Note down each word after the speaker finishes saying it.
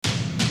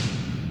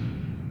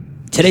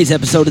Today's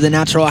episode of the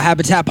Natural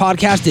Habitat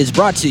Podcast is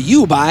brought to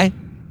you by...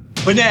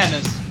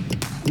 Bananas.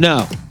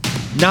 No,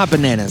 not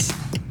bananas.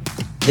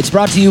 It's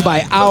brought to you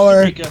by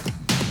our... Costa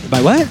Rica.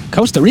 By what?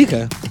 Costa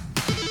Rica?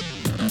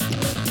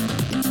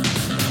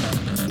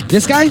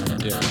 This guy?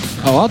 Yeah.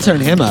 Oh, I'll turn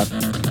him up.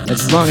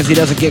 That's as long as he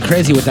doesn't get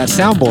crazy with that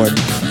soundboard.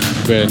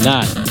 Better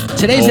not.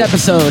 Today's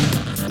episode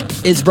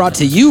is brought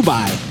to you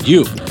by...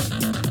 You.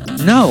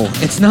 No,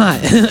 it's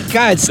not.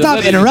 Guys,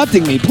 stop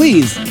interrupting me,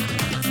 please.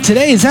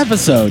 Today's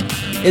episode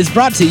is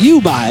brought to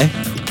you by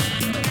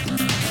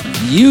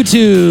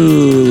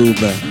YouTube.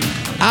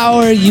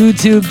 Our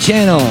YouTube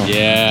channel.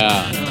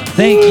 Yeah.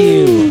 Thank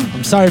you.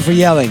 I'm sorry for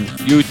yelling.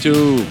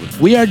 YouTube.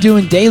 We are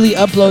doing daily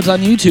uploads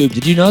on YouTube.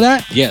 Did you know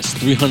that? Yes,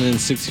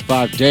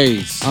 365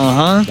 days.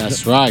 Uh-huh.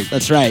 That's right.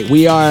 That's right.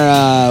 We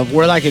are,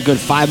 we're like a good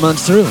 5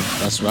 months through.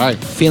 That's right.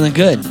 Feeling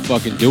good.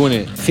 Fucking doing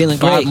it. Feeling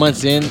 5 great.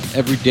 months in,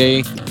 every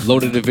day,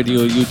 loaded a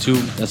video on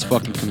YouTube. That's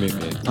fucking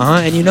commitment.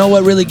 Uh-huh. And you know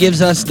what really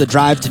gives us the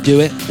drive to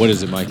do it? What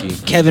is it, Mikey?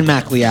 Kevin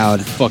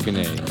MacLeod. Fucking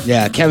A.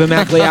 Yeah, Kevin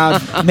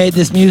MacLeod made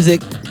this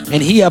music,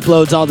 and he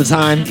uploads all the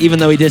time, even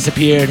though he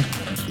disappeared.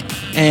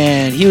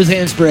 And he was the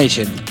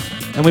inspiration.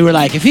 And we were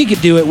like, if he could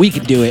do it, we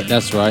could do it.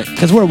 That's right.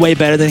 Because we're way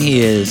better than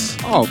he is.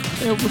 Oh,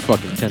 yeah, we're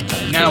fucking 10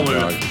 times. Now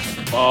better, we're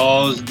dog.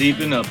 balls deep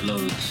in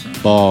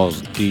uploads.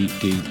 Balls deep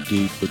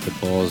with the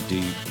balls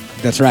deep.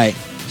 That's right.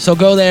 So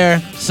go there,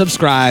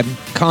 subscribe,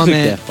 Click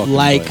comment, that fucking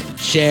like, button.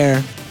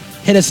 share,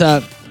 hit us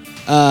up,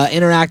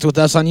 interact with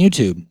us on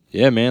YouTube.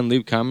 Yeah, man.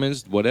 Leave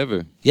comments,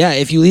 whatever. Yeah,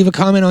 if you leave a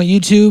comment on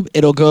YouTube,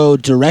 it'll go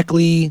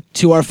directly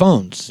to our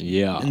phones.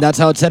 Yeah. And that's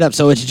how it's set up.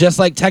 So it's just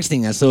like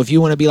texting us. So if you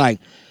want to be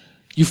like,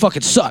 you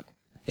fucking suck,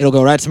 it'll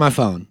go right to my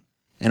phone.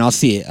 And I'll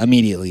see it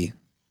immediately.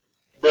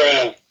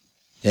 Bruh.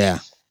 Yeah.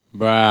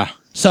 Bruh.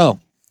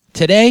 So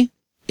today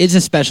is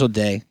a special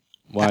day.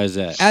 Why is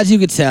that? As you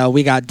could tell,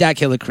 we got Dat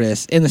Killer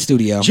Chris in the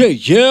studio.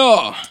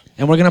 Yeah.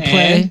 And we're going to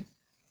play And?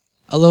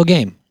 a little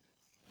game.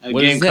 A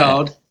What game is that?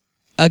 called...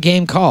 A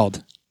game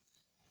called.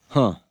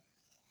 Huh.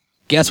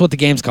 Guess what the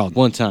game's called?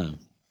 One time.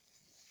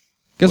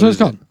 Guess what it's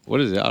is it? called? What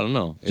is it? I don't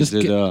know. Just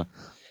Is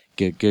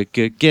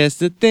it guess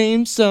the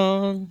theme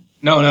song?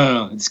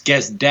 No. It's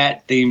Guess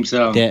Dat theme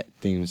song. That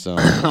theme song.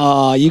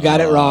 Oh, you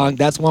got it wrong.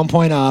 That's 1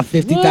 point off.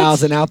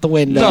 50,000 out the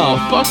window. No,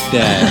 fuck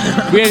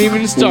that. We ain't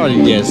even started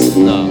yet.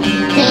 No.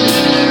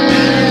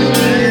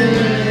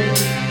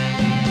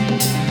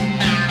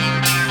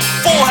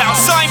 Full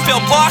House,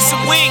 Seinfeld,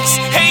 Blossom Wings,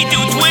 Hey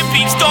Dude, Twin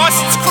Peaks,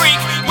 Dawson's Creek.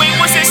 Wait,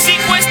 was it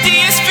Sequence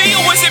DSV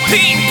or was it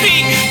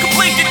P&P?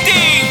 Complete the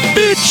theme.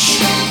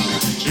 Bitch!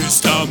 It's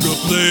time to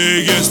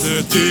play Guess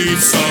the Theme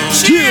Song.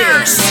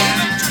 Cheers!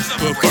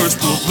 But first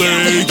we'll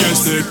play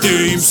Guess the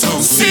Theme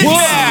Song.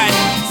 Sinbad!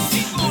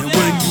 And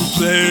when you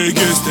play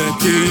Guess the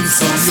Theme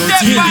Song, your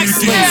Step TV by theme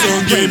step.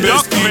 song game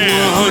best be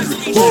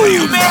 100. For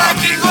you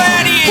American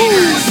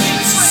gladiators!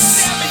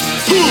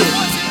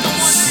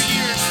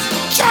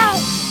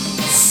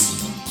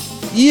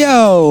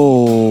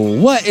 Yo,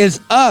 what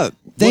is up?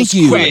 Thank What's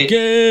you. Wait.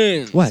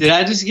 Again. What? Did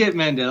I just get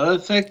Mandela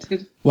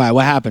affected? Why?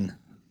 What happened?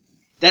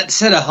 That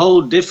said a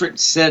whole different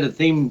set of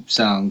theme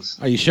songs.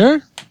 Are you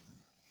sure?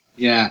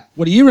 Yeah,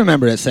 What do you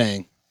remember it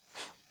saying?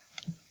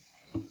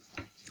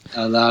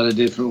 a lot of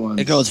different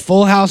ones. It goes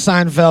Full House,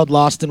 Seinfeld,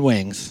 Lost in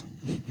Wings.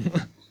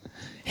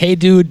 Hey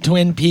Dude,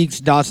 Twin Peaks,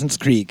 Dawson's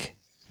Creek.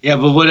 Yeah,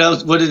 but what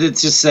else? What did it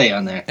just say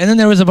on there? And then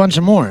there was a bunch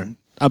of more.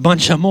 A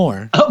bunch of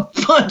more. A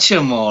bunch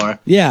of more.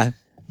 Yeah.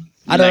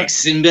 I don't. Like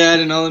Sinbad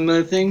and all them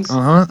other things.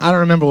 Uh-huh. I don't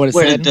remember what it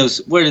Where said.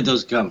 did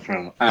those come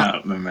from? I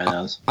don't remember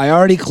those. I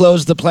already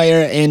closed the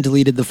player and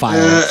deleted the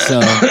file, so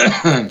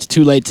it's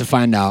too late to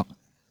find out.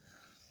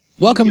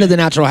 Welcome to the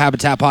Natural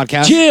Habitat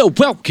Podcast. Yeah,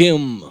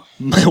 welcome.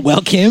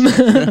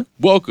 Welcome.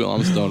 Welcome.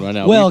 I'm stoned right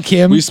now.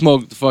 Welcome. We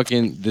smoked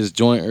fucking this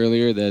joint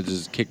earlier that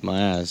just kicked my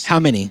ass. How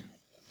many?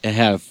 It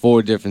had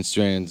 4 different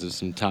strands of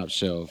some top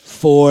shelf.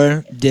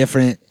 4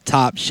 different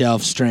top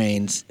shelf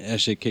strains. That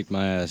shit kicked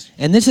my ass.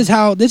 And this is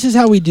how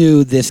we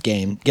do this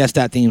game. Guess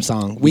that theme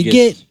song. We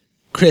get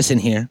Chris in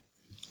here.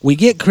 We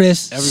get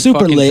Chris Every super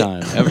fucking lit.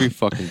 time. Every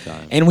fucking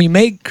time. And we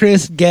make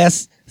Chris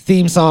guess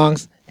theme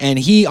songs, and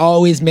he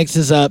always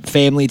mixes up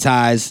Family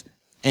Ties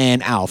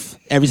and Alf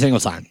every single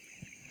time.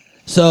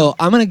 So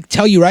I'm gonna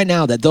tell you right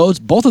now that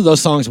both of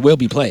those songs will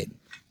be played.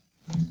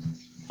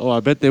 Oh, I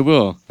bet they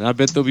will. And I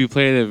bet they'll be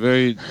played at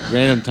very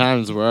random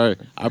times where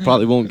I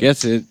probably won't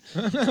guess it.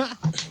 'Cause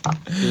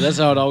that's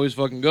how it always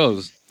fucking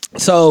goes.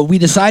 So we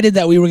decided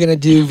that we were gonna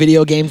do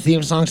video game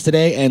theme songs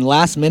today, and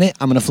last minute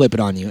I'm gonna flip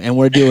it on you, and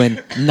we're doing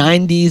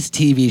 90s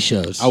TV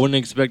shows. I wouldn't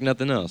expect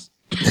nothing else.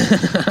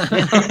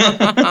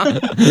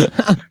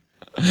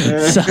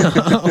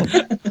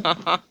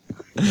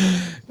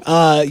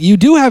 You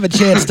do have a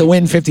chance to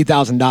win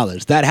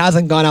 $50,000. That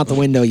hasn't gone out the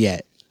window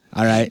yet.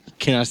 All right.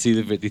 Can I see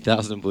the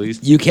 50,000,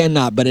 please? You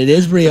cannot, but it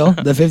is real.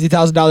 The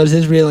 $50,000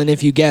 is real, and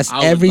if you guess I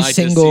would every like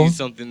single, to see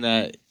something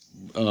that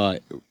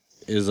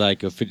is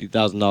like a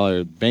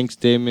 $50,000 bank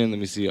statement. Let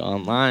me see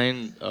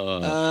online.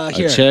 A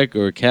Here. check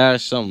or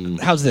cash, something.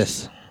 how's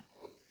this?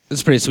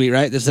 It's pretty sweet,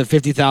 right? This is a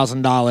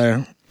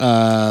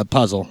 $50,000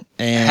 puzzle,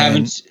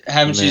 and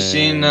Haven't you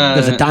seen?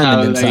 there's a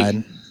diamond how,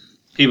 inside.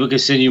 People can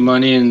send you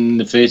money in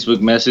the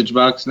Facebook message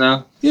box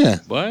now. Yeah,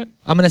 What?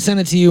 I'm gonna send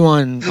it to you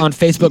on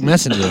Facebook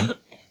Messenger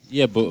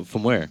Yeah, but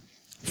from where?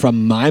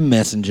 from my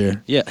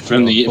messenger. Yeah,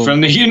 From the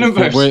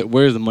universe.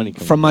 Where's the money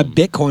coming From my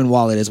Bitcoin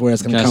wallet is where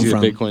it's Can gonna I come see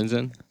from. the bitcoins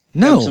in?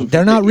 No, Some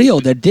they're not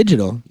real. They're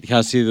digital. Can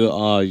I see the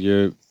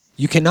your?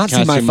 You cannot Can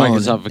I see my see phone.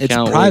 Microsoft It's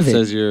account where it private.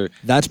 says your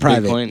That's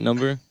private. Bitcoin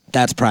number?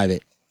 That's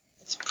private.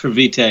 It's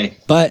Pravite.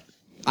 But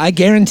I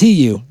guarantee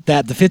you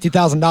that the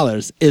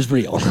 $50,000 is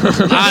real.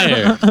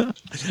 Liar!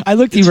 I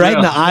looked you It's right in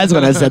real. the eyes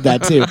when I said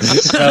that too.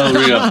 So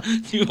real.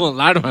 You won't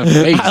lie to my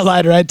face. I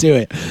lied right to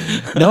it.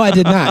 No, I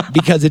did not,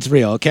 because it's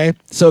real. Okay,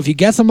 so if you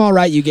guess them all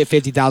right, you get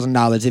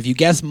 $50,000. If you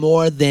guess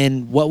more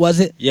than what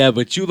was it? Yeah,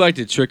 but you like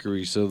the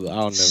trickery, so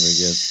I'll never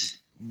guess.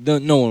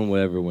 No one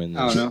will ever win.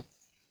 I don't know.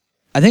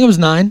 I think it was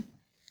 9.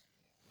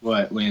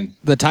 What? When?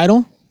 The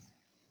title,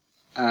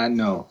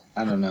 No.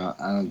 I don't know.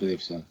 I don't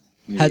believe so.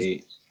 Maybe Has-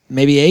 8.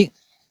 maybe 8.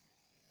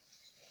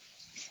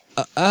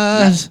 Who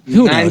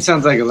 9 knows?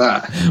 sounds like a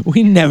lot.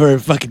 We never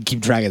fucking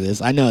keep track of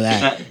this. I know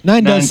that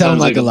 9 does sound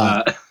sounds like a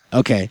lot.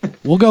 Okay,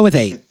 we'll go with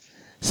 8.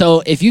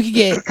 So if you could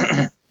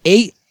get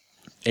 8,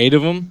 8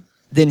 of them.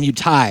 then you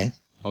tie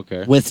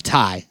Okay. with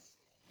Ty,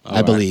 All I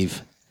right.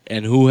 believe.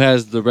 And who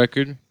has the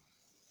record?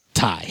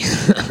 Ty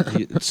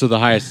So the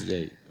highest is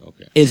 8.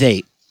 Okay. is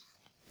 8,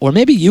 or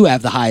maybe you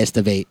have the highest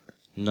of 8.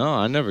 No,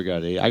 I never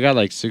got 8. I got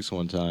like 6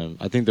 one time.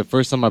 I think the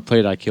first time I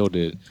played, I killed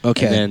it.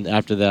 Okay. And then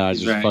after that, I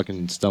just Right.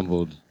 fucking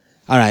stumbled.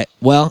 All right.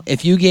 Well,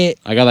 if you get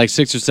I got like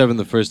 6 or 7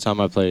 the first time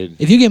I played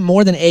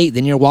more than 8,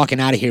 then you're walking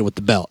out of here with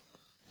the belt.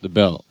 the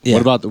belt. Yeah.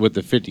 What about with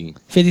the 50?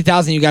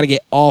 50,000, you got to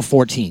get all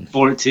 14.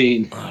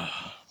 14.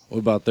 What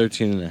about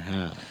 13 and a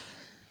half?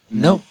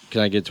 Nope. Can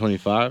I get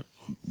 25?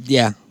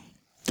 Yeah.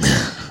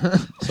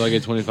 So I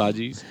get 25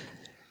 G's?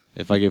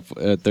 If I get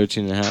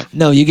 13 and a half?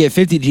 No, you get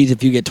 50 G's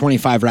if you get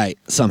 25 right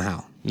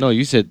somehow. No,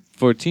 you said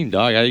 14,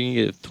 dog. I didn't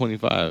get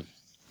 25.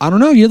 I don't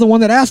know. You're the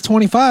one that asked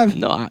 25.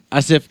 No, I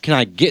said, can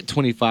I get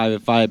 25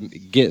 if I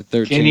get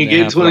 13 Can you and a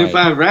get half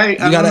 25 right?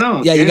 I You gotta, don't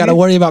know. yeah, you Can got to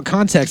worry about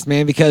context,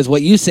 man, because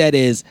what you said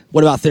is,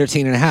 what about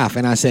 13 and a half?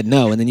 And I said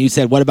no. And then you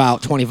said, what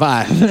about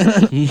 25?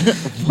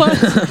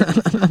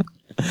 What?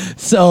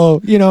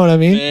 So, you know what I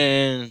mean?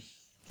 Man.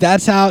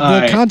 That's how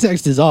the right.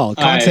 context is all.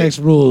 Context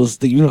rules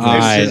the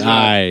universe. scissors,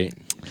 Alright.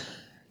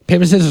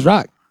 Paper, scissors,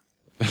 rock.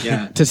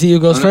 Yeah. To see who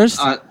goes first?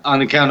 On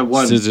the count of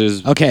 1.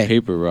 Scissors, Okay.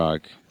 paper,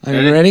 rock. Are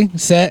you ready?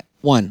 Set,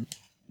 1.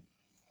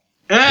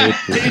 Paper.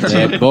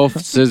 Yeah,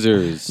 both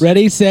scissors.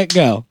 Ready, set,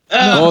 go.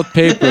 Both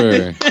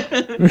paper.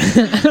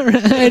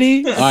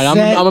 Ready, All right,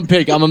 set. I'm gonna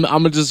pick.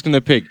 I'm just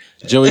gonna pick.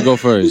 Joey, go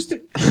first.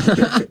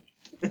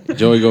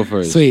 Joey, go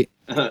first. Sweet.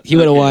 He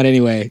would have won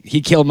anyway.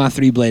 He killed my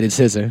 3-bladed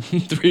scissor.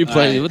 3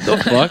 plays. What the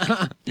fuck?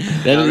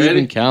 That doesn't ready?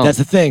 even count. That's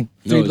the thing.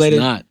 no, it's 3-bladed.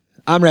 not.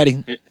 I'm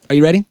ready. Are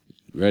you ready?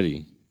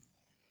 Ready.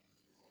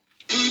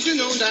 Cruising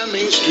on down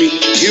Main Street,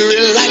 you're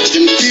relaxed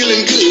and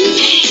feeling good.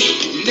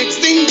 Next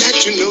thing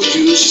that you know,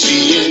 you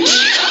see it.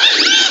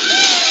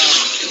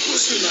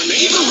 What's in my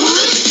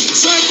neighborhood?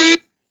 Surfing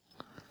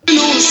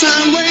on the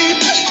sine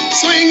wave,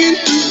 swinging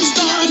through the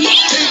stars.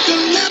 Take a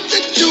left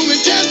at Joey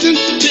Jackson,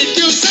 take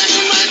your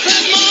second right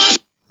past Mars.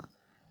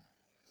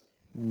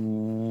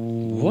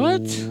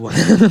 What?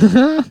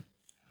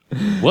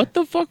 What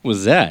the fuck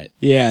was that?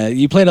 Yeah,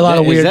 you played a lot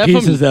of Is weird that from-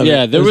 pieces of it.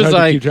 yeah, there It was hard to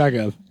like- keep track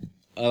of.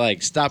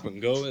 Like stop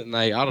and go, and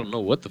like I don't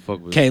know what the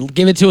fuck was. Okay,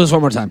 give it to us one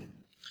more time.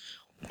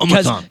 One more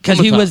Because time. One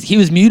more time. he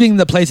was muting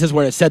the places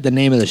where it said the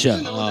name of the show.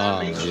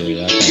 Oh,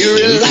 yeah, You're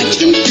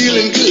relaxed and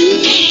feeling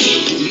good.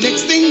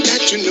 Next thing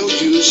that you know,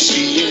 you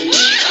see it.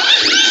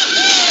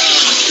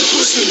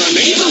 What's in my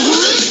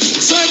neighborhood?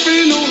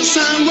 Surfing on the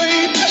sine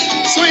wave,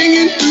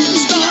 swinging through the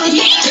stars.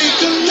 Take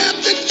a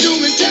left at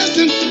Joey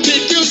Jackson,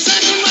 take your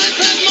second right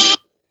past Mars.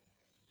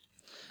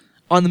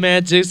 On the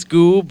magic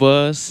school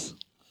bus.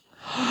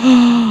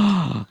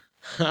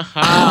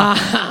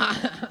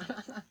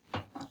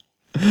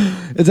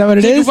 Is that what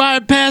it Take a is?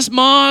 ride past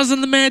Mars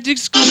on the magic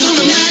school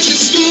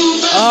bus.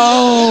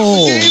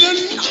 Oh.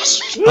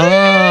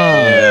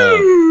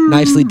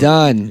 Nicely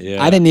done.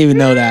 Yeah. I didn't even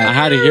know I that.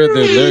 had to hear the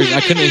lyrics.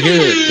 I couldn't hear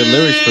the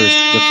lyrics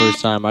the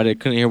first time.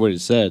 Couldn't hear what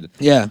it said.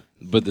 Yeah.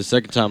 But the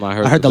second time I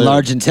heard I heard the lyrics.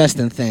 large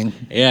intestine thing.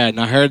 Yeah, and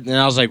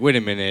I was like, wait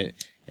a minute.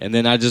 And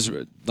then I just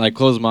like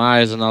closed my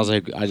eyes and I was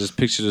like, I just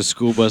pictured a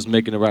school bus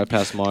making it right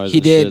past Mars. He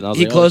and shit. did. And I was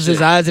He like, oh, closed his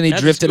shit. eyes and he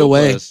That's a drifted school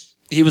away. bus.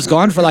 He was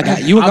gone for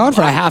you were gone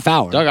for a half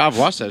hour. Dog, I've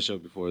watched that show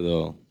before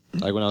though.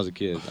 Like when I was a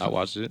kid, I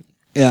watched it.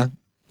 Yeah.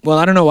 Well,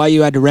 I don't know why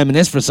you had to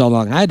reminisce for so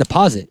long. I had to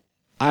pause it.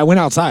 I went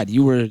outside.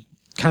 You were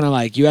kind of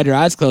like, you had your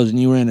eyes closed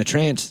and you were in a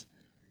trance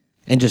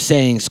and just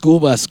saying, school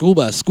bus, school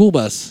bus, school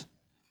bus.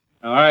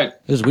 All right.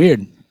 It was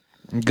weird.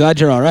 I'm glad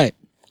you're all right.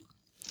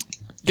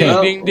 Ding,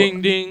 Well, ding,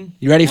 ding, ding.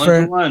 You ready 1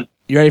 for for 1.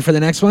 you ready for the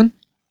next one?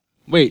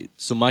 Wait,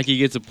 so Mikey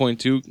gets a point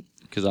too?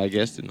 because I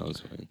guessed it. No,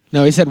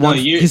 No, he said one.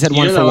 He said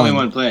one you're for the only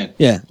one. one playing.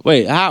 Yeah,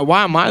 wait,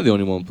 why am I the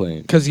only one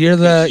playing? because you're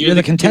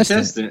the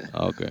contestant.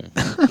 Okay.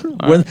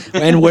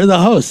 We're the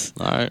hosts.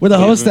 All right. We're the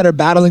hosts that are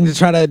battling to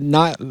try to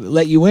not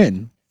let you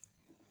win.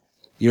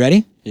 You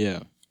ready? Yeah.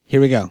 Here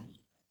we go.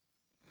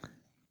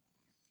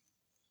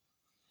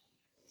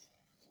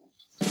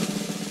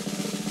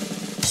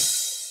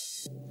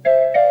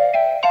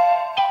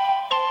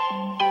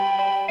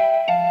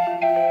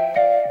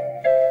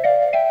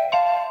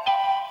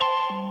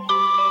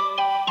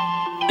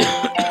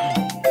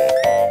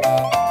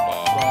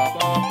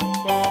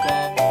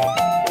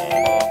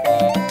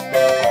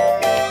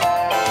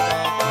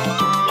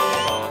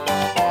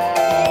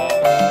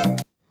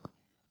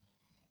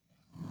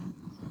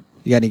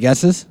 You got any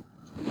guesses?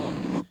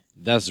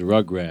 That's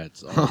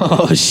Rugrats.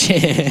 Oh,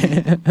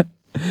 shit.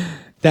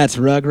 That's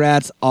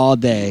Rugrats all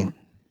day.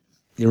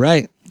 You're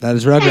right. That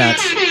is Rugrats.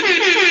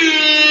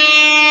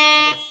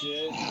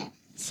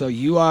 So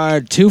you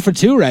are 2 for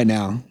 2 right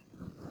now.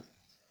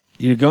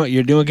 You're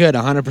doing good,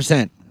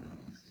 100%.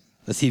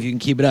 Let's see if you can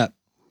keep it up.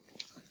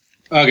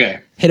 Okay.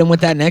 Hit him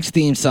with that next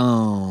theme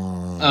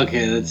song.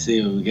 Okay, let's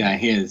see what we got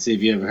here. Let's see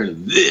if you ever heard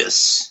of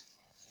this.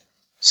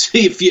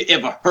 See if you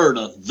ever heard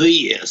of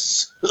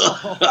this.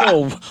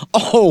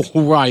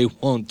 Right,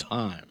 one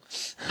time.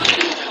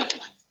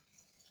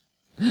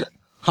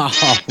 All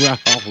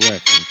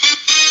right.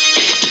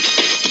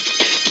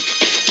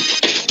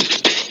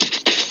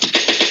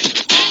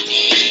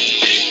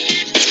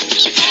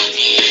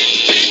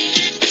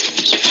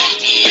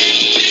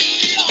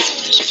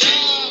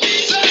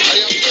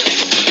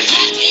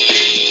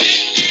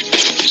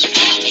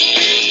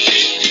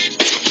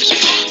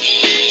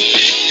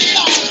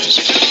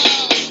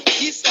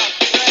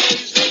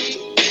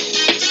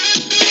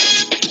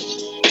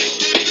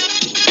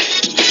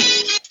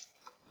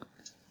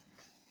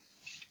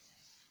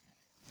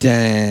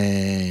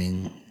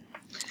 Dang.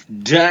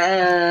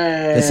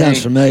 Dang. That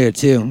sounds familiar,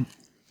 too.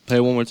 Play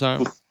it one more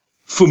time.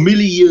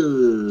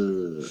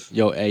 Familiar.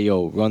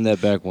 Yo, run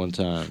that back one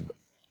time.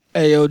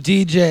 Hey, yo,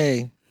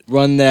 DJ.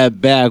 Run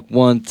that back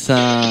one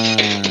time.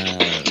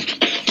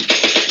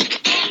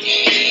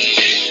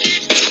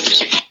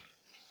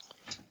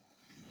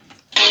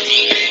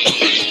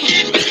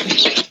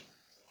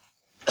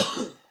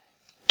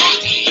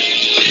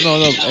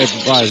 No. Hey,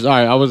 guys, all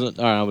right, I was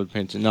paying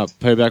attention. No,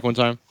 play it back one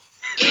time.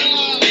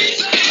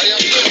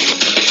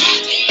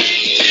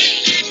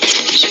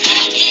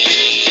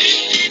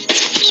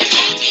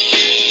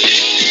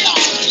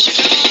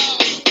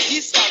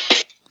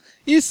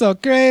 You so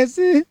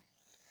crazy.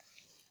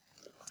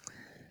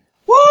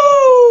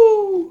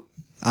 Woo!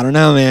 I don't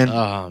know,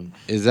 man.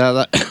 Is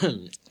that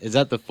is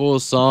that the full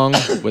song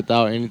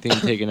without anything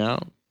taken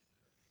out?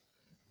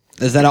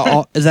 Is that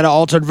an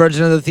altered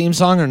version of the theme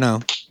song or no?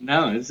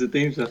 No, it's the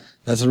theme song.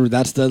 That's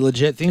the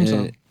legit theme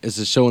song. It's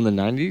a show in the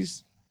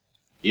 90s?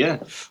 Yeah.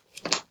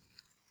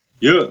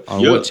 Yeah.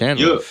 On what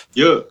channel?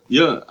 Yeah.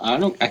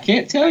 I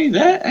can't tell you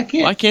that. I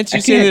can't. Why can't you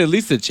say at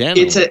least the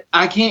channel?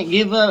 I can't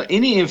give up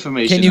any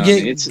information. Can you on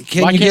get? it.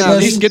 Why can't I at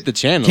least get the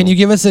channel? Can you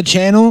give us a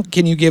channel?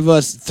 Can you give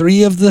us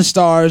 3 of the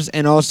stars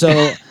and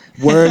also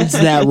words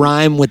that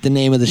rhyme with the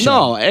name of the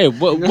show? No, hey,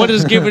 what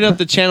does giving up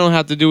the channel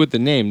have to do with the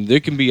name? There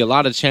can be a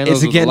lot of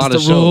channels It's with a lot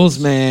against of the rules,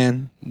 shows.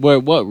 man.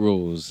 What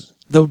rules?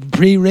 The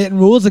pre-written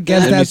rules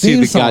against Let me that see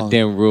theme the song.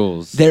 goddamn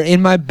rules. They're in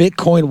my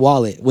Bitcoin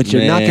wallet, which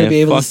you're not going to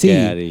be able to see.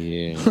 Fuck out of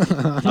here.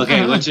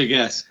 Okay, what's your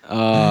guess?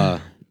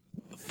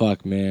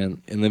 Fuck,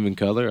 man. In Living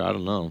Color? I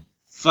don't know.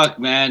 Fuck,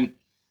 man.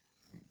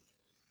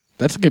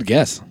 That's a good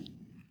guess.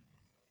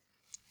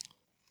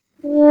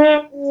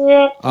 I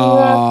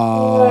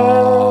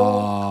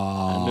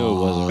knew it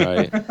wasn't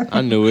right.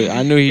 I knew it.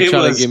 I knew he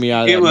tried to get me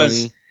out of that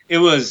money. It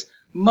was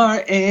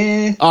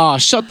Martin. Oh,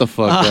 shut the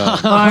fuck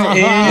up. Martin.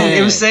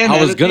 It was saying that.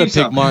 I was in the gonna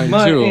theme pick song.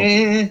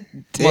 Martin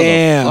too.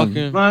 Damn.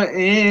 Motherfucker.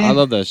 Martin. I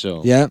love that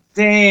show. Yep.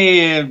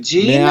 Damn,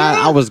 G. Man,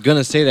 I was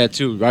gonna say that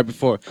too right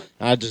before.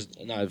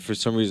 For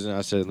some reason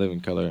I said Living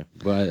Color,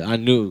 but I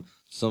knew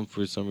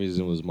for some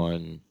reason it was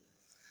Martin.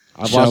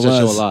 I've watched that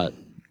show a lot.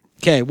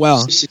 Okay,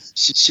 well,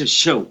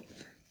 Show.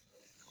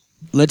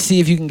 let's see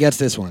if you can guess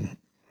this one.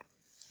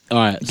 All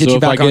right, Get so you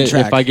back on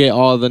track. if I get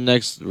all the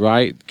next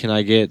right, can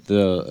I get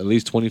at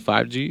least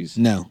 25 G's?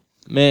 No.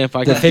 Man, if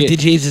I The can 50 get,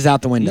 G's is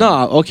out the window.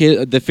 no,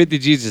 okay, the 50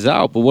 G's is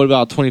out, but what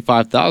about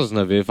 25,000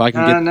 of it? If I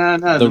can get No,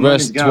 the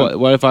money's rest, gone.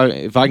 what if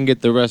I can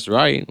get the rest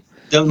right?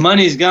 The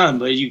money's gone,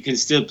 but you can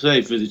still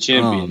play for the Oh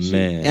championship.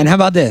 man, And how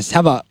about this?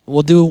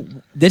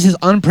 This is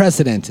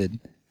unprecedented,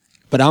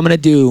 but I'm going to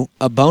do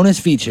a bonus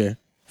feature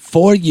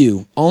for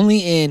you only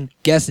in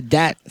Guess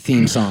That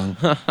theme song.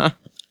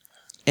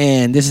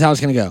 And this is how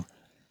it's going to go.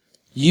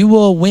 You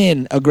will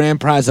win a grand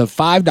prize of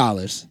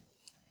 $5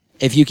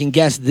 if you can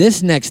guess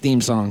this next theme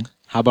song.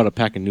 how about a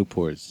pack of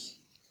Newports?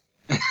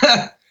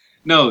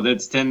 No,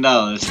 that's $10.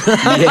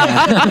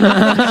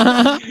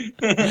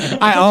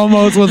 I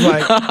almost was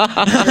like,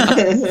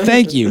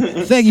 thank you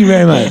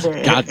very much.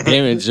 God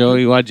damn it,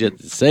 Joey, why'd you have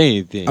to say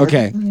anything?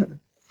 Okay.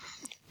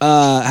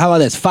 How about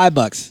this?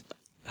 $5.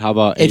 How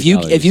about If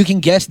you can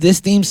guess this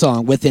theme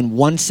song within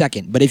 1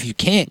 second, but if you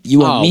can't,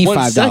 you owe me 1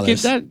 $5. second,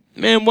 that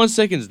man, 1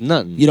 second's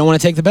nothing. You don't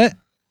want to take the bet?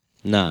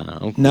 Nah.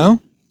 I'm cool.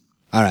 No?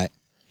 All right.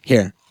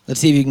 Here, let's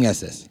see if you can guess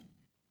this.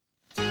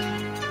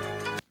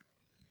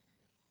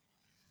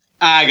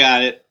 I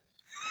got it.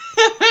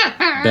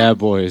 Bad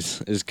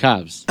Boys is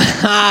Cops.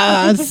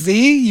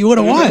 See, you would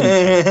have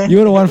won. You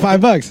would have won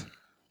 $5.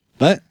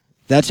 But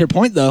that's your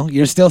point, though.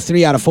 You're still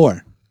 3 out of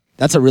 4.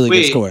 That's a really good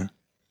Wait. score.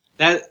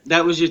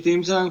 That was your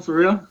theme song for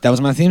real? That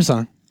was my theme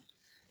song.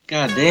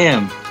 God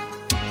damn.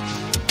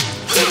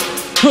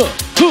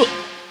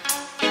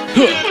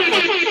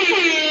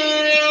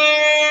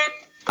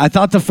 I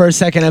thought the first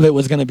second of it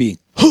was going to be,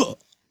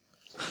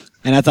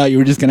 and I thought you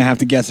were just going to have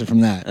to guess it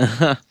from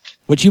that,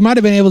 which you might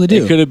have been able to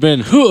do. It could have been,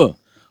 huh.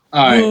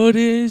 All right. What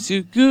is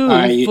you good All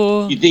right.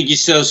 for? You think you're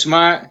so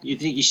smart? You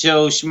think you're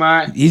so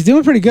smart? He's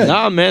doing pretty good.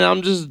 Nah, man,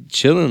 I'm just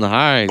chilling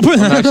high. I'm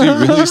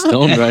actually really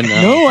stoned right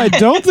now. No, I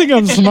don't think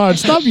I'm smart.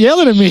 Stop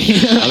yelling at me.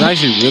 I'm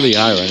actually really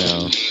high right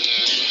now.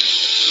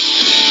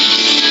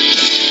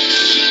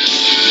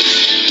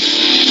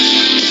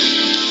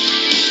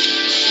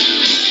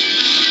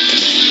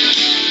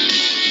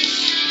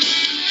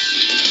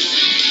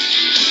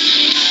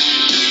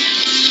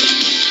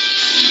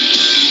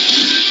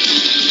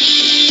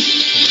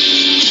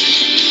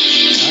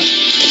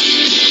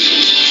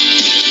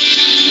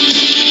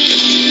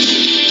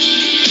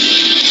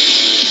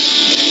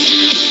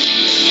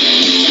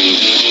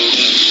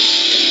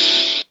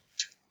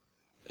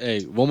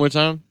 Hey, one more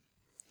time.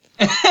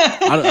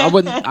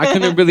 I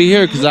couldn't really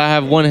hear because I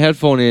have one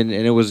headphone in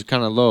and it was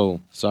kind of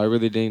low, so I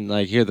really didn't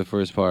like hear the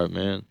first part,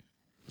 man.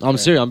 I'm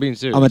serious. I'm being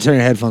serious. I'm going to turn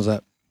your headphones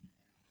up.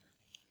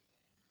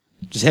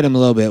 Just hit him a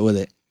little bit with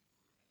it.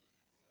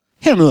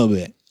 Hit him a little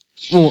bit.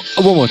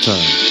 One more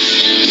time.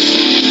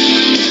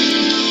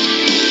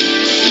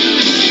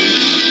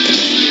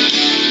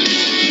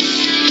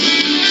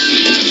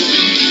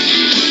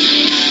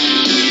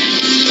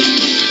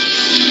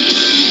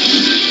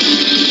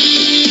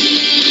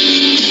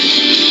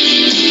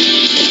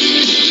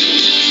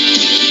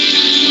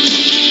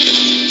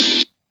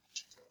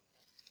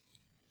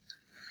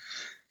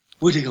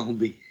 What it gonna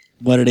be?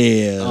 What it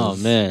is. Oh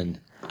man,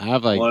 I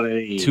have like What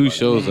it is? 2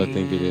 shows. I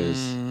think it is.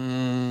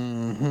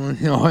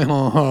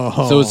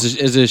 So So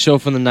is it a show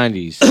from the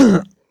 90s,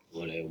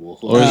 What it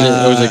or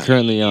is it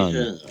currently on?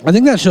 I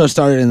think that show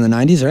started in the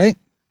 90s, right?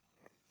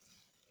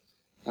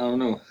 I don't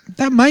know.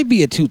 That might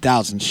be a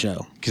 2000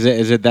 show. Cause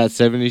is it that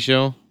 70s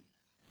show,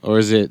 or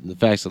is it The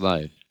Facts of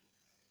Life?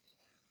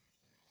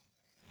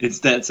 It's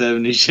that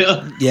 70s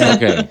show. Yeah.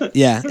 Okay.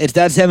 Yeah, it's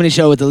that 70s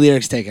show with the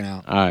lyrics taken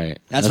out. All right.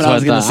 That's what I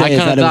was gonna thought. say, is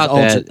kinda that it was thought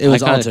that. altered. It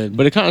was I kinda- altered.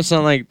 but it kind of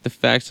sounded like The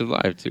Facts of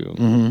Life too.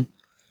 Mm-hmm.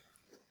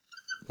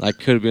 Like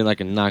could have been like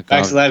a knockoff.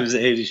 Facts of Life is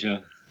an 80s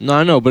show. No,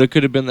 I know, but it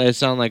could have been. It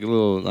sounded like a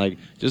little like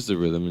just the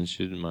rhythm and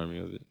shit remind me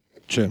of it.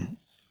 True.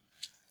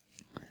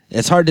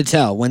 It's hard to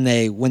tell when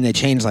they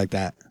change like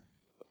that.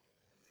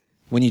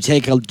 When you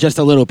take just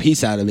a little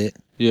piece out of it,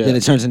 Yeah. then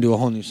it turns into a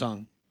whole new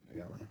song.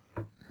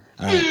 All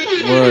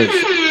right. Words.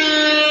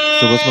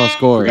 So what's my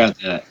score? Forgot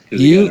that.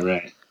 'Cause You- he got it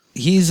right.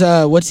 He's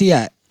what's he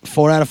at?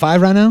 4 out of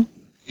 5 right now?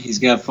 He's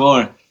got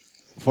 4.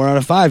 4 out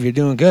of 5. You're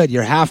doing good.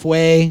 You're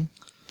halfway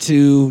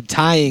to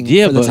tying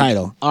Yeah, for the but-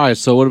 title. All right.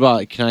 So what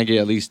about? Can I get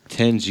at least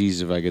 10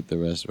 G's if I get the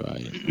rest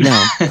right?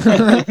 No.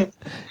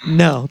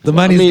 No. The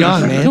money's mean,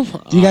 gone, man. come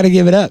on. You got to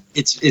give it up.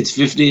 It's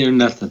 50 or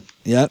nothing.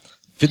 Yep.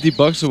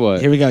 $50 or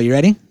what? Here we go. You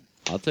ready?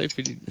 I'll take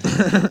 50.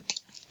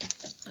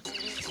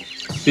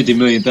 50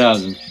 million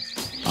thousand.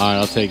 All right,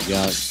 I'll take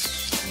that.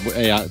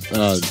 Hey,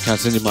 can I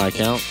send you my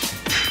account?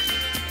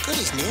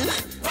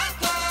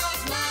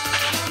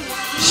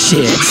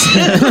 Shit.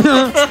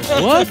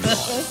 What?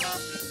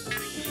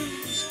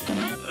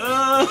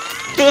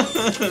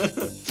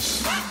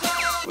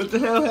 What the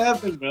hell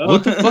happened, bro?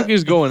 What the fuck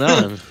is going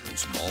on?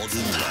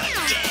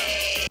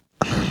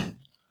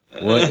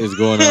 What is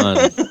going on?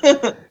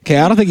 Okay,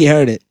 I don't think you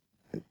heard it.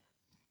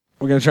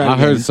 We're going to try it I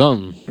again. heard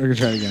something. We're going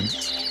to try it again.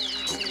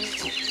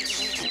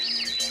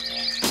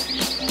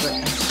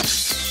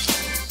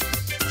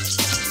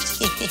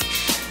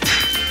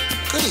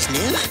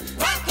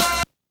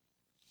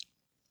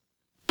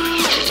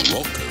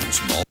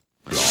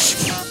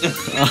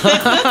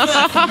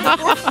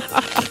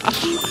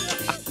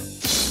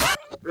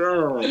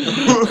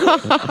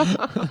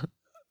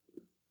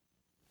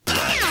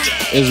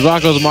 It's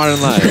Rocco's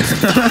Modern Life.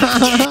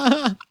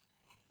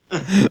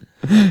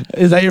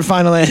 Is that your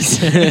final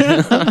answer?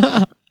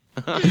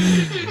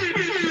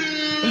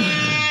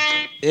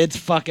 It's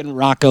fucking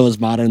Rocco's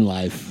Modern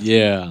Life.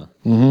 Yeah.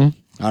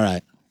 Mm-hmm. All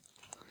right.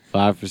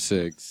 5 for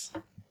 6.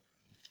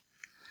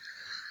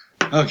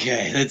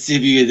 Okay, let's see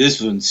if you get this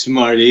one,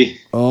 smarty.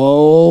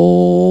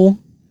 Oh.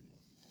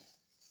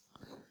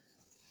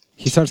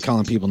 He starts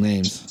calling people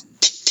names.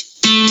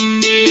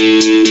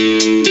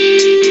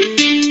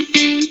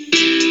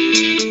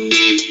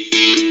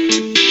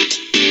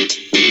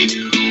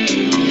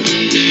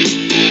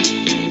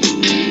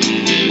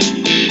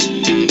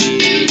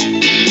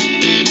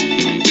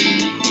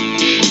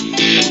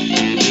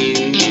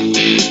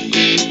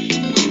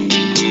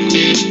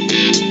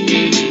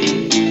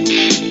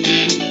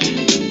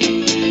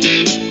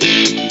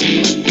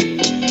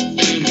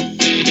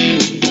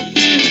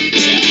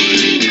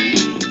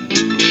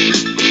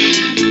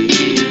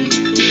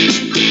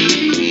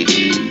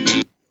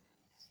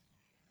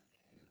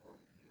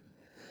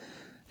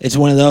 It's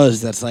one of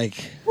those that's like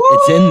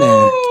it's in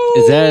there.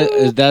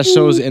 Is that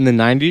shows in the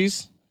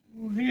 90s?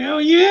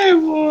 Hell yeah, it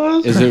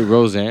was. Is it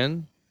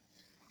Roseanne?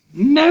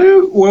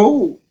 No,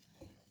 whoa.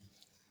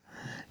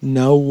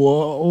 No,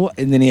 whoa,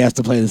 and then he has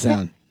to play the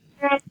sound.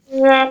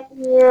 I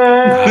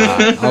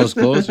was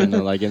closer,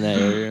 like in that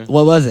area.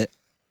 What was it?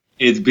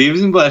 It's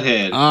Beavis and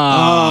Butthead.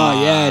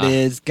 Oh, yeah, it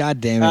is.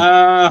 God damn it.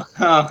 I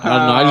don't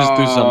know. I just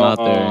threw something out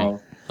there.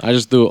 I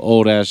just threw an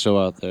old ass show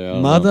out there. I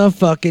don't know.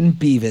 Motherfucking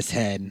Beavis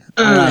head.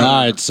 All All right.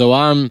 right, so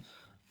I'm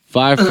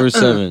 5 for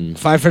 7.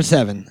 5 for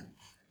 7.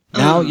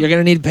 Now you're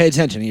gonna need to pay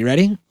attention. Are you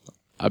ready?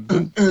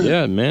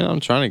 Yeah, man, I'm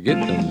trying to get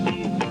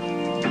them.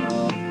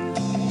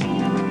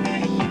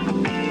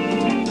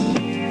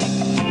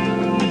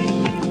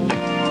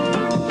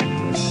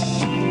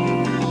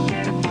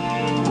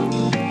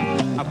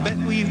 I bet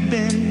we've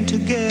been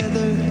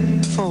together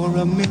for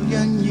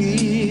 1,000,000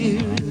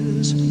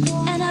 years.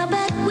 And I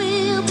bet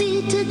we'll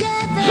be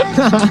together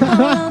for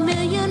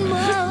 1,000,000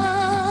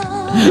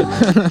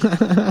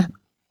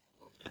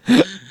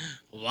 more.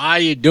 Why are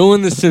you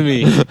doing this to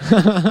me?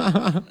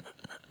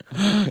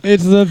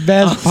 It's the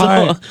best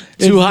part.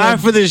 Too high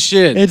for this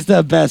shit. It's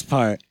the best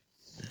part.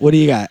 What do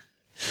you got?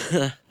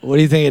 What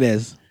do you think it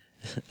is?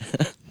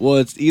 Well,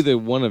 it's either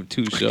one of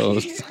two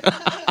shows.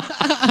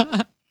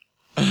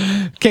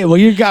 Okay, well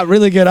you got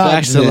really good odds.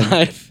 Facts of then.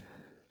 Life.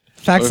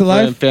 Facts or of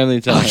Life.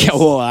 Family Ties. Okay,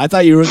 well I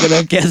thought you were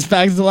gonna guess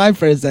Facts of Life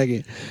for a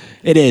second.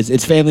 It is.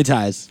 It's Family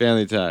Ties.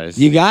 Family Ties.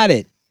 You got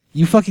it.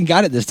 You fucking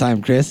got it this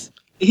time, Chris.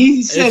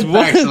 He said It's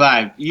Facts one- of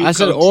Life. You I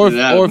said coaxed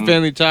it out, or man.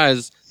 Family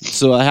Ties,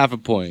 so a half a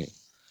point.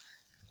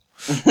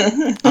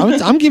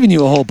 I'm giving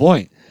you a whole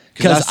point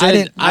because I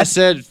didn't. I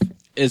said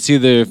it's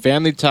either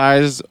Family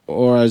Ties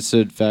or I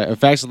said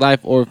Facts of Life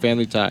or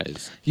Family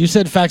Ties. You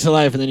said Facts of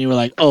Life, and then you were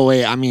like, "Oh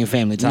wait, I mean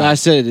Family Ties." And I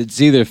said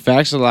it's either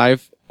Facts of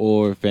Life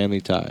or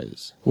Family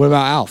Ties. What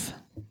about Alf?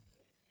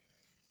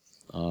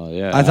 Oh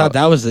yeah. I thought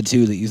that was the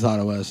two that you thought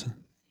it was.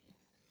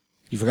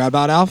 You forgot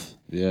about Alf?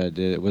 Yeah, I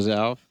did. Was it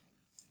Alf?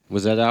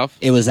 Was that Alf?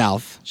 It was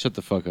Alf. Shut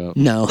the fuck up.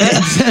 No,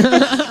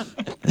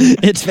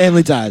 it's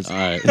Family Ties. All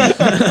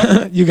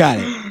right. You got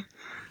it.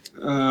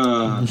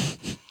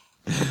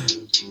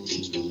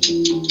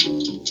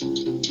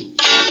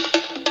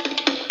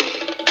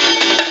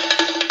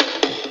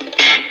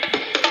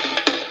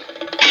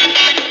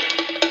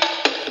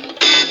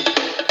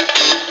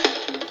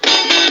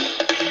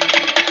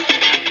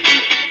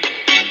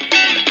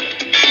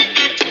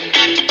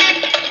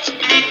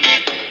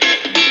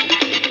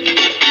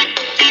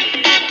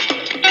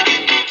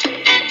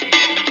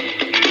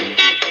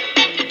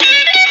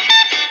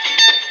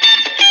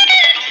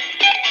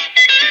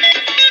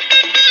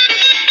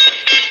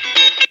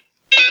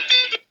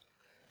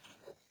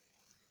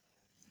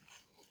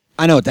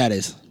 I know what that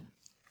is.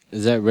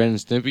 Is that Ren and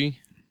Stimpy?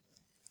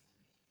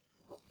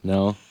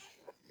 No.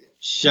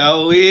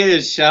 Show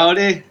is,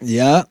 shouty.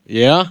 Yeah.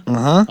 Yeah? Uh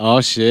huh.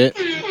 Oh shit.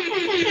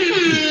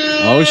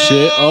 Oh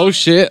shit. Oh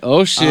shit.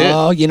 Oh shit.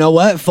 Oh, you know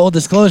what? Full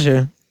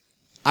disclosure.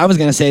 I was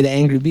gonna say the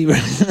Angry Beaver.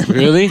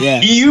 Really?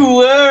 Yeah. You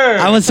were.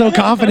 I was so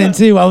confident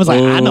too. I was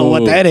like, I know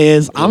what that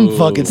is. I'm Ooh.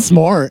 fucking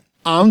smart.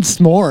 I'm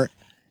smart.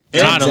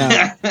 Got Turns him.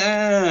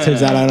 out,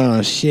 turns out I don't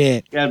know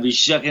shit. Gotta be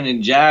shucking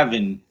and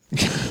jiving.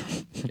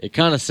 It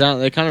kind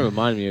of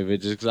reminded me of it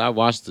just because I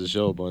watched the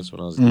show a bunch when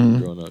I was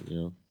growing up, you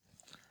know?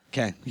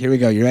 Okay, here we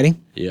go. You ready?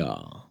 Yeah.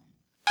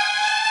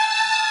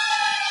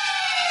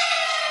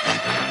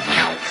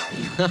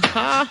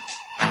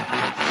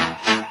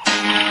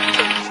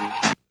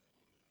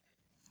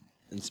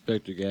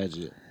 Inspector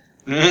Gadget.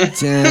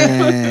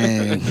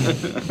 Dang.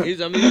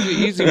 These are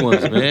easy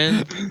ones,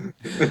 man.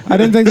 I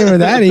didn't think they were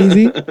that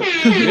easy.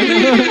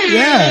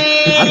 Yeah.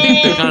 I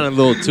think they're kind of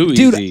a little too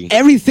Dude, easy.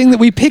 everything that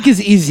we pick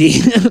is easy.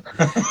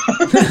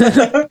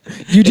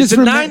 You just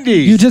the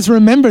 90s. You just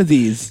remember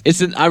these.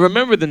 I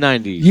remember the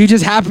 90s. You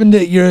just happen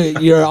to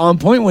you're on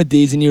point with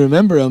these and you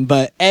remember them.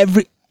 But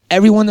every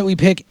one that we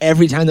pick,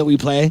 every time that we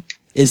play,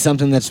 is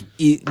something that's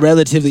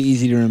relatively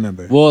easy to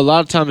remember. Well, a lot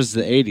of times it's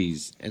the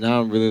 80s, and I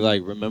don't really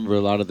remember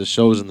a lot of the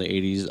shows in the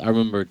 80s. I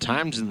remember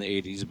times in the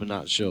 80s, but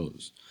not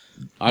shows.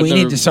 We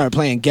need to start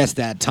playing Guess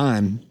That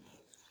Time.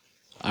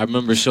 I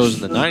remember shows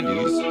in the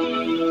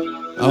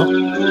 90s.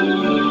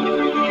 Oh.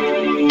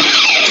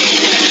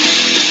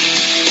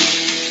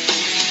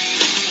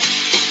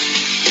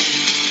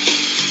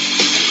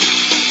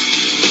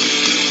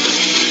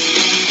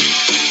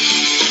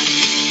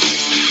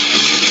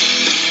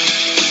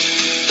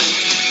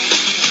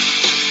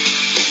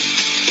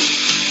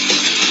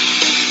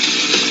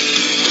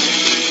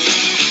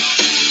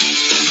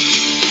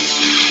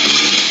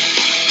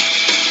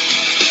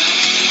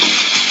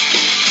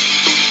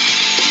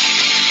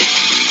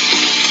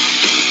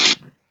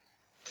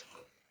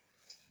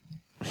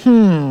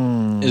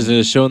 Is it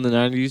a show in the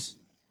 90s?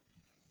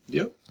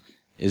 Yep.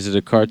 Is it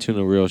a cartoon,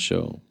 a real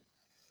show?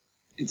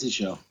 It's a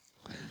show.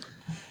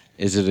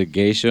 Is it a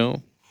gay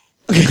show?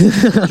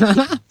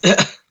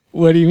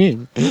 What do you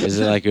mean? Is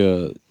it like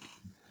a,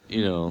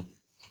 like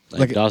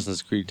Like a-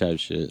 Dawson's Creek type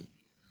shit?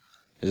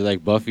 Is it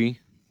like Buffy?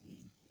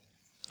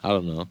 I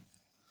don't know.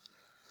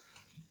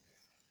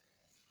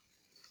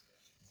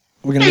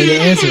 We're gonna need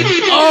an answer.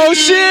 Oh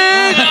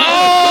shit!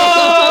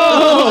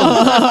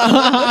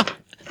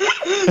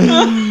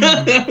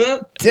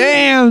 Oh,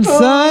 Damn,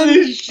 son.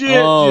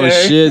 oh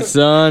shit,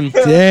 son!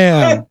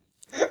 Damn.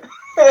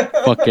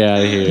 Fuck out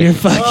of here! You're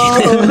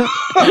fucking.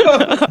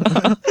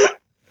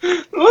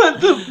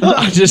 What the fuck?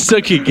 I just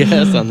took a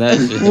guess on that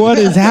shit. What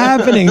is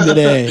happening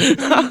today?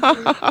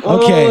 Okay.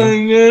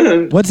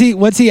 Oh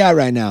What's he at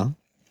right now?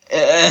 my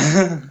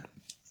god.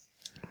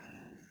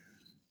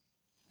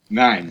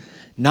 9.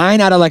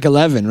 9 out of like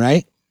 11,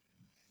 right?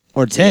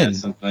 Or 10? Yeah,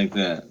 something like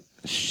that.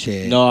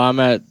 Shit. No, I'm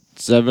at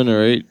 7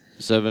 or 8.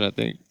 7, I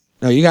think.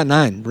 No, you got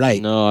 9,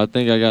 right? No, I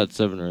think I got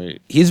 7 or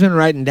 8. He's been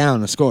writing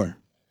down a score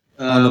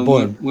on the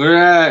board. We're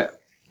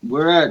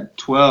at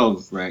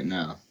 12 right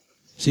now.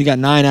 So you got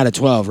 9 out of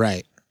 12,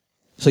 right?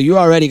 So you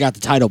already got the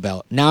title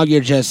belt. Now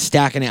you're just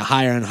stacking it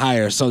higher and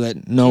higher so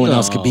that no one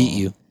else could beat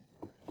you.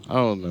 I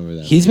don't remember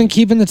that. He's been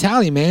keeping the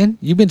tally, man.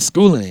 You've been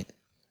schooling it.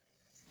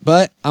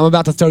 But I'm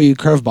about to throw you a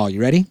curveball. You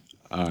ready?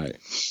 All right.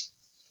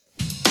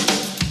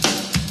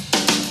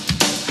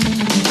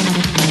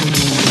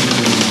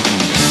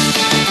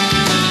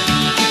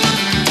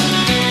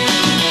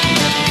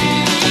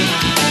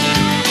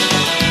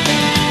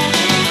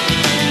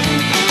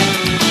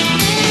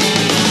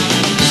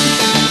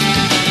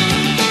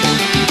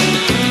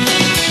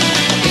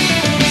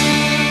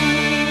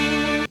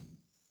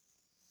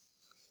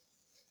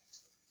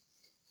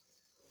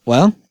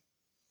 Well,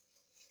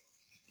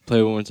 Play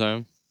it one more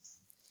time.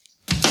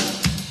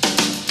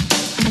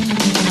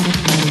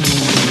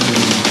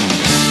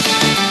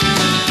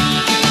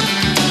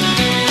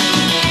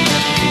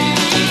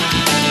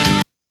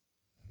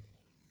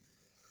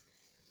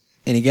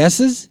 any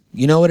guesses?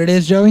 You know what it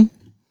is, Joey?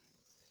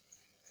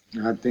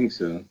 I think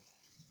so.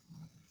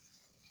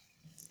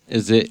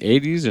 Is it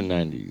 80s or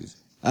 90s?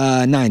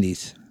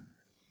 90s.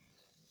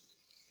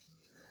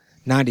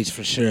 90s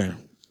for sure.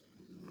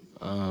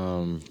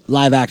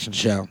 Live action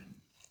show.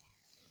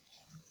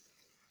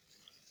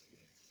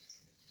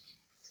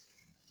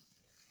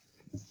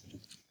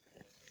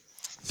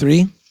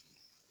 3,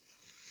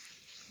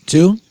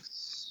 2,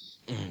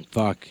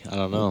 Fuck, I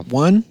don't know.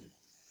 1.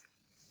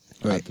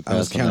 I have Wait, to I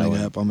was pass on that counting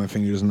one. up on my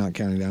fingers and not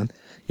counting down.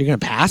 You're gonna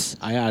pass?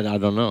 I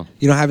don't know.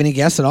 You don't have any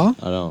guess at all?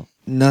 I don't.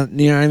 No,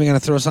 you're not even gonna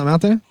throw something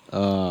out there?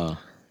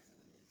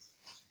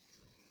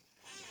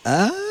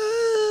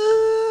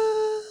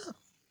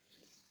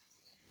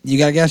 You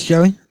got a guess,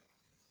 Joey?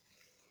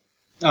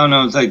 Oh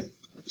no, it's like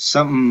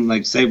something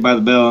like Saved by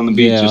the Bell on the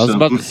beach Yeah, or I was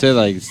something. about to say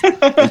like it's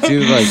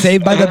either like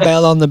Saved by the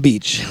Bell on the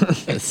beach.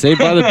 Saved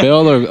by the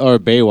Bell or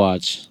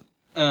Baywatch.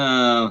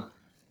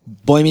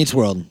 Boy Meets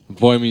World.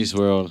 Boy Meets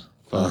World.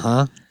 Uh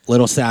huh.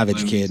 Little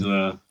savage kid.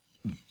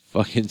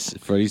 Fucking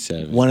Freddy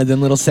Savage. One of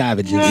them little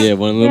savages. Yeah,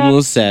 one of them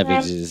little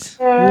savages.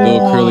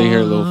 Little curly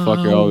hair, little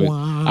fucker. Always.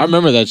 I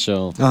remember that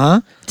show. Uh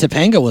huh.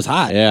 Topanga was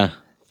hot. Yeah.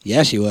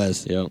 Yeah, she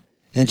was. Yep.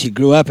 And she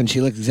grew up and she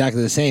looked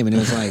exactly the same, and it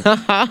was like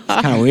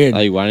kind of weird.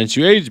 Like, why didn't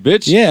you age,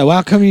 bitch? Yeah, well,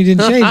 how come you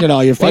didn't change at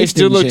all? Your face Why you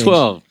still didn't look change.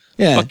 12?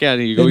 Yeah. Fuck out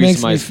of here. Go It eat makes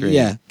some me ice cream.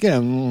 Yeah, get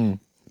him.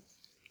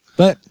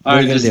 But All what are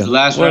right, you this gonna is do? the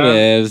last What round.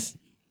 is?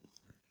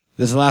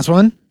 This is the last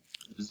one?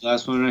 This is the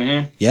last one right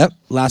here. Yep,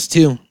 last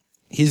 2.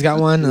 He's got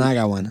one and I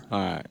got one. All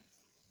right.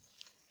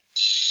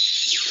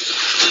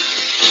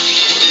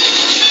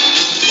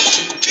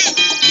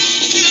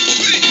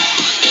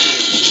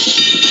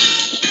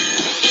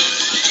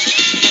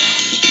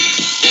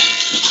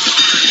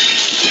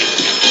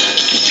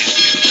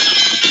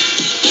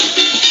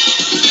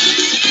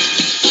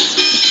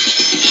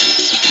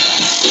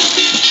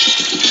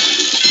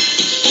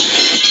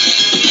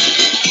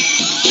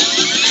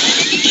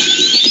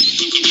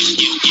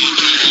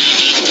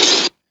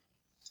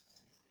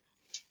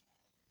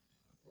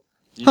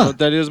 You know what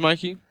that is,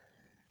 Mikey?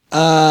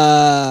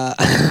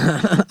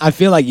 I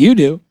feel like you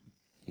do.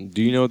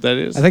 Do you know what that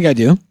is? I think I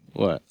do.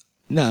 What?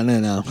 No.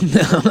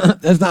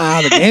 That's not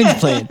how the game's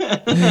played.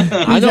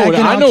 I know what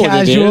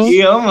it is.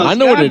 He almost I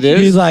know what got it you.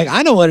 is. He's like,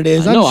 I know what it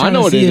is. I'm No, just I trying know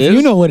to what see it if is.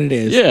 you know what it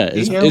is. Yeah,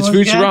 it's He almost got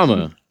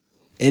Futurama.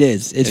 It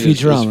is. It's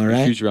Futurama,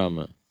 right?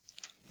 Futurama.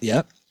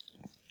 Yep.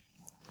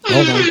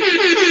 Hold on.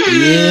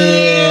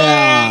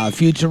 Yeah,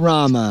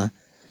 Futurama.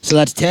 So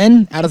that's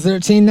 10 out of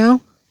 13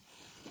 now?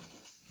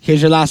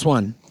 Here's your last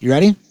one. You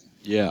ready?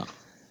 Yeah.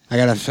 I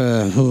gotta,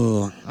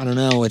 I don't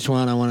know which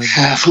one I want to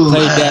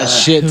Played that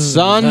shit,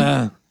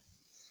 son.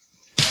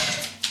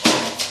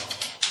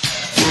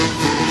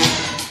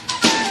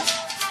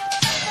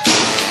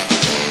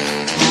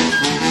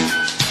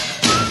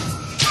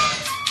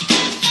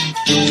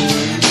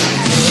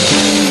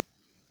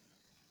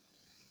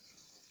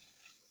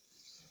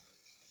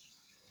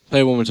 Play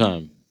it one more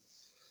time.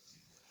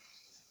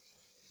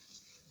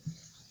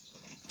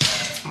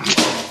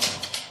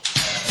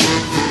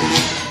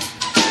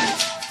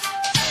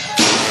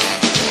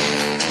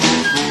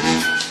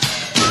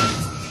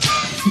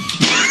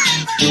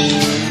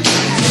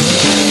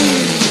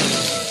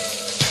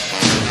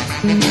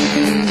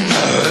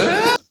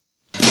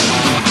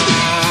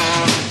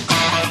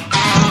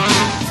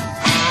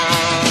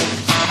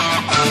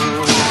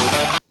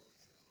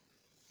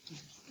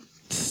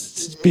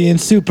 Being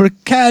super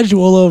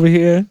casual over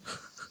here.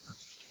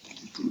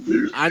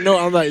 I know.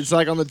 I'm like, it's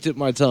like on the tip of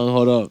my tongue.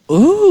 Hold up.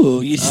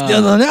 Ooh, you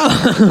still don't know.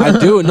 I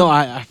do. No,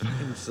 I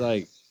it's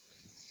like.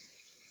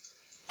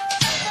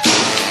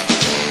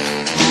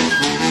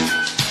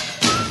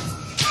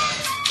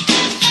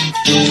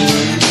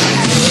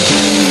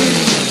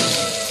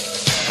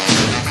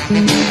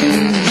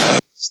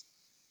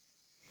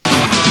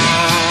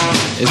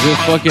 Is it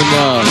fucking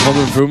Home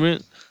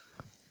Improvement?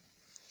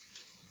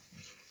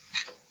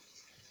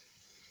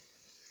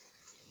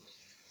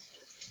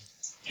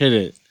 Hit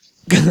it.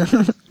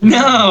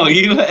 No,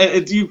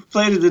 you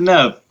played it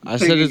enough. I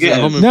Take said a it's guess.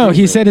 a Home No, Improvement.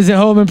 he said, "Is it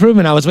Home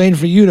Improvement?" I was waiting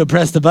for you to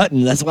press the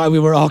button. That's why we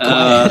were all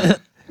quiet.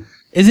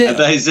 Is I it?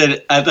 thought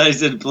he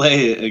said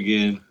play it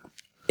again.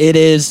 It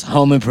is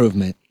Home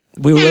Improvement.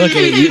 We were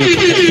looking at you. To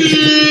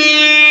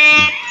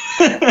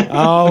play.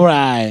 All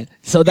right.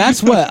 So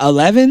that's what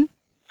 11.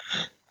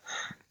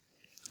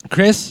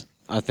 Chris,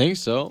 I think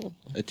so.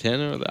 A 10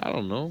 or I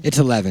don't know. it's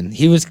 11.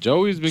 He was.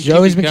 Joey's been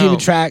Keeping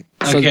count. track.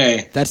 So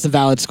Okay. that's the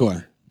valid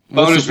score.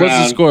 Bonus What's the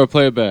round. score?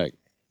 Play it back.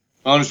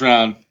 Bonus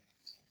round.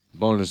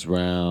 Bonus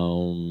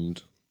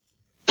round.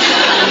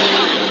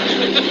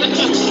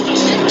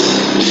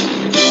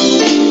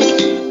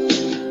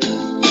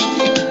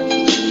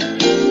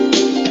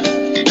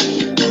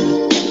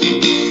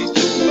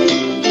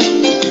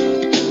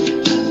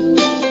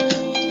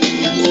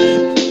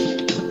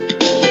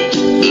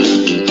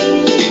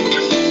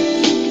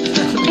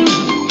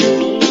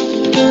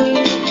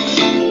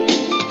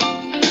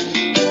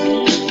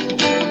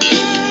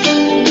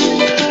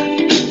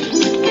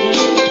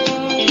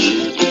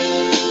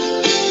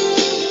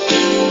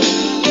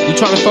 You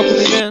trying to fuck with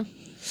me, man?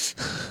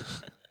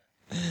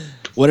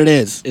 What it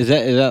is? Is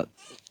that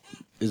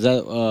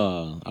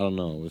I don't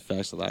know, with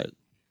Facts of Life.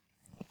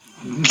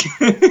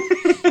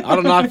 I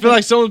don't know. I feel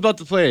like someone's about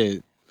to play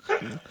it.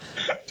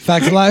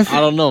 Facts of Life? I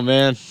don't know,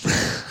 man.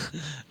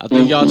 I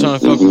think y'all trying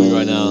to fuck with me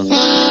right now.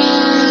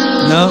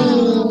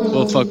 No,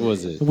 What the fuck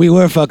was it? we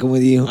were fucking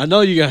with you, I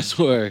know you guys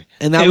were.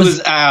 and that It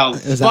was out.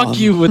 it was Fuck Alf.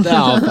 you with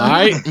Alf,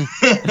 alright?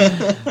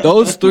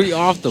 Those 3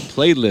 off the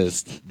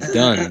playlist.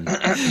 Done.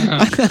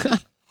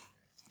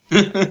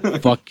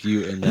 Fuck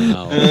you and the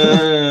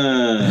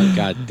Alf.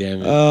 God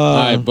damn it.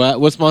 Alright, but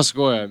what's my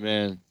score at,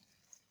 man?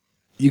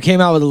 You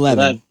came out with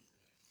 11,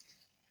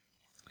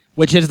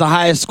 which is the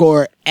highest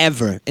score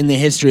ever in the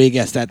history of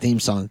Guess That Theme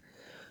Song.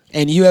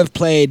 And you have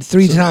played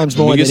 3 times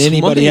more me than get some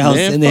anybody money, else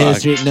man. in the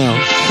Fuck. history. No.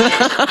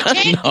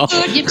 Take the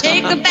good, you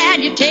take the bad,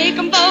 you take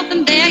them both,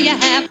 and there you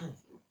have.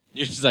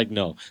 You're just like,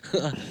 no.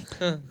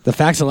 The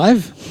Facts of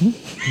Life?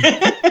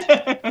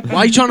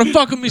 Why you trying to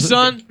fuck with me,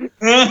 son?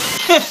 Yeah,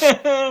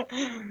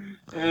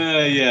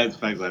 it's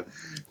Facts Life.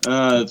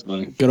 That's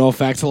funny. Good old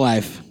Facts of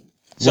Life.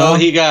 So Well-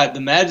 he got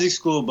the Magic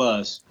School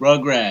Bus,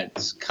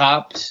 Rugrats,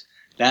 Cops,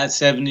 That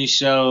 70s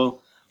Show,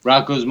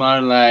 Rocco's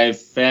Modern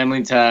Life,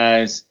 Family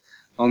Ties,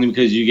 only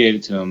because you gave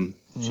it to him.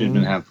 Should have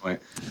been half point.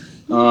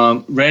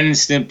 Ren and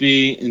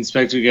Stimpy,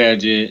 Inspector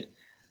Gadget,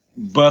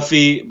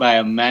 Buffy by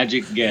a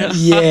Magic Guess,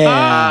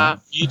 Yeah.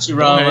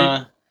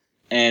 Futurama,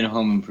 and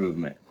Home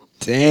Improvement.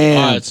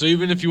 Damn. Alright, so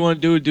even if you want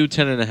to do it, do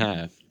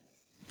 10.5.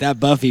 That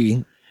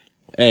Buffy,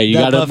 Hey, you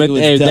That gotta Buffy admit,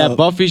 was hey, that dope.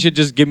 Buffy should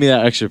just give me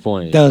that extra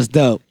point. that was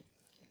dope.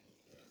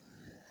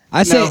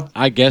 I say, No.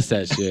 I guess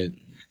that shit.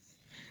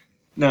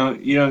 No,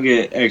 you don't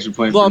get extra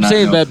points. Well, for I'm not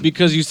saying knowing. that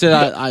because you said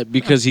I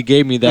because he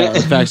gave me that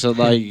facts of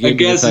like. I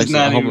guess it's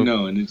not even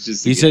knowing. It's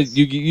just. He said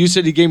you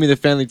said he gave me the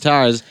Family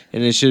Ties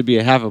and it should be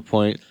a half a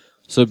point.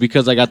 So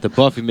because I got the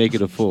Buffy, make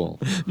it a full.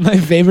 my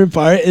favorite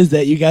part is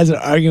that you guys are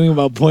arguing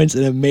about points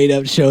in a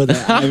made-up show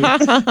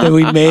that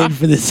we made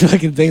for this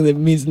fucking thing that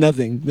means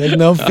nothing. There's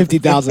no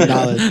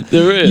 $50,000.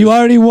 There is. You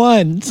already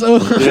won. So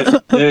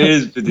there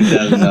is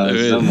 $50,000 There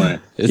is.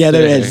 somewhere. It's yeah,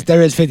 there is.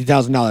 There is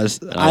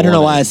 $50,000. I don't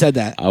know want why it. I said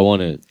that. I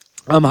want it.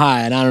 I'm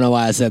high, and I don't know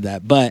why I said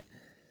that. But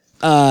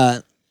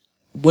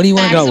what do you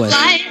want to go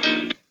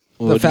with?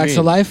 The Facts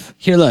of Life?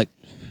 Here, look.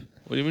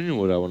 What do you mean?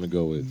 What I want to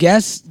go with?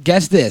 Guess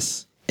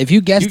this. If you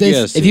guess You this,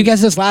 guess if you it.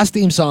 guess this last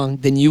theme song,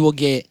 then you will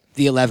get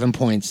the 11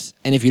 points.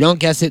 And if you don't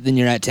guess it, then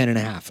you're at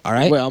 10.5. All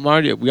right? Wait, I'm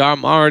already at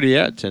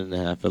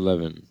 10.5,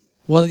 11.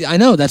 Well, I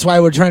know. That's why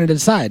we're trying to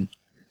decide.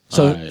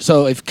 So, All right.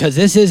 so because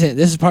this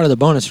is part of the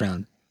bonus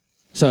round.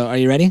 So, are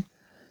you ready?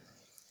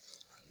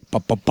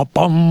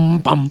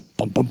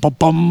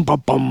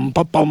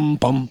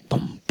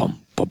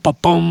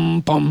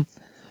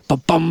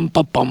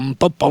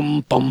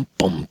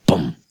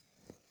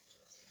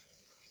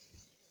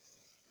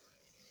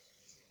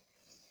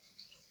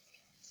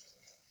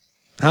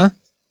 Huh?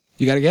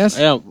 You got to guess?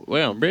 Yeah,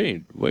 wait, I'm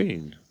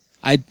waiting.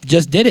 I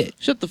just did it.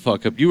 Shut the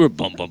fuck up. You were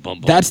bum bum bum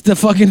bum. That's the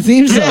fucking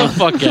theme Get the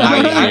song. fuck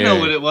out of here. I know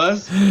what it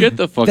was. Get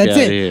the fuck That's out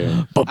of it.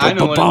 here. I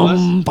know what it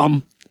was.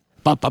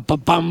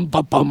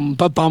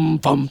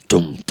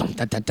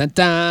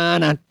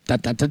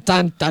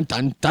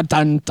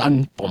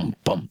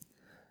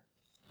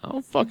 I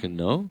don't fucking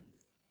know.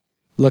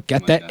 Look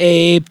at that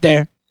ape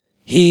there.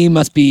 He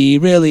must be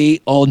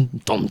really old.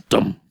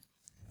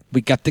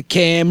 We got the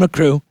camera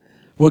crew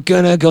We're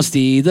gonna go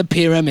see the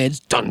pyramids.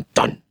 Dun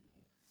dun.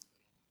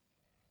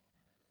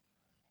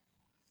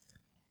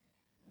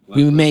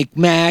 We make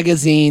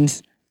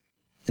magazines,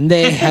 and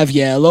they have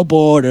yellow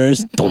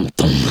borders. Dum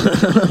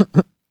dum.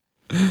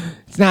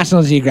 It's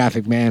National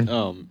Geographic, man.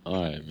 All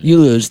right, man. You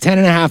lose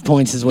 10.5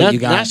 points is what you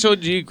got. National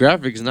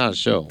Geographic is not a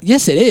show.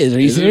 Yes, it is. Are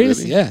you Is it serious?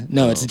 really? Yeah.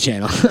 No, it's a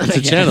channel. It's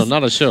a channel,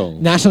 not a show.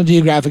 National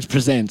Geographic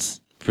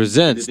presents.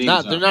 Presents. The theme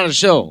Not. song. They're not a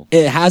show.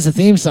 It has a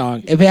theme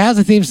song. If it has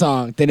a theme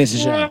song, then it's a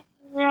show.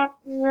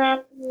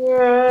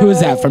 Who is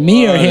that? From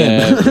me or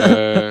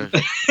him?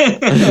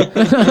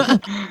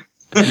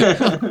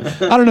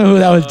 I don't know who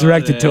that was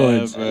directed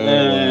towards. All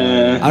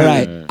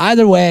right.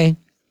 Either way,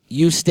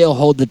 you still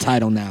hold the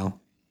title now.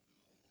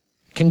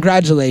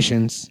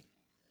 Congratulations.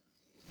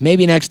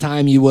 Maybe next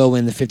time you will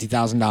win the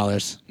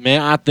 $50,000.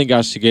 Man, I think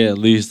I should get at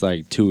least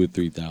like 2,000 or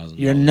 3,000.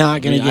 You're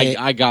not gonna get.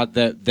 I got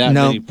that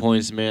No. many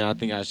points, man. I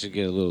think I should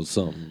get a little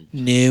something.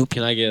 Nope.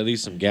 Can I get at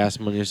least some gas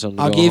money or something?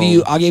 to I'll go give home?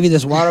 you. I'll give you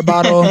this water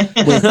bottle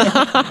with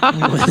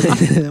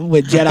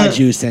with Jedi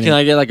juice in Can it.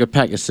 I get like a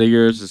pack of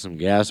cigarettes or some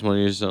gas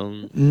money or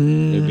something?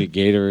 Maybe a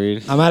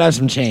Gatorade. I might have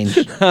some change.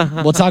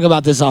 We'll talk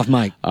about this off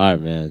mic. All right,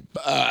 man.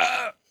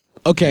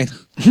 Okay.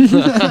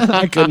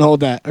 I couldn't hold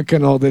that. I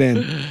couldn't hold it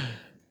in.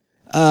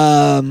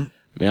 Man,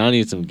 I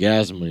need some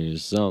gas money or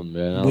something,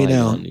 man. I We like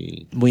know.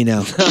 money. We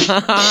know.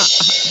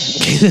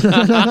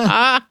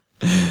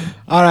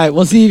 All right.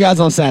 We'll see you guys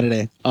on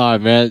Saturday. All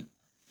right, man.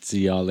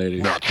 See y'all later.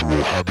 Natural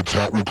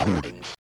Habitat Recordings.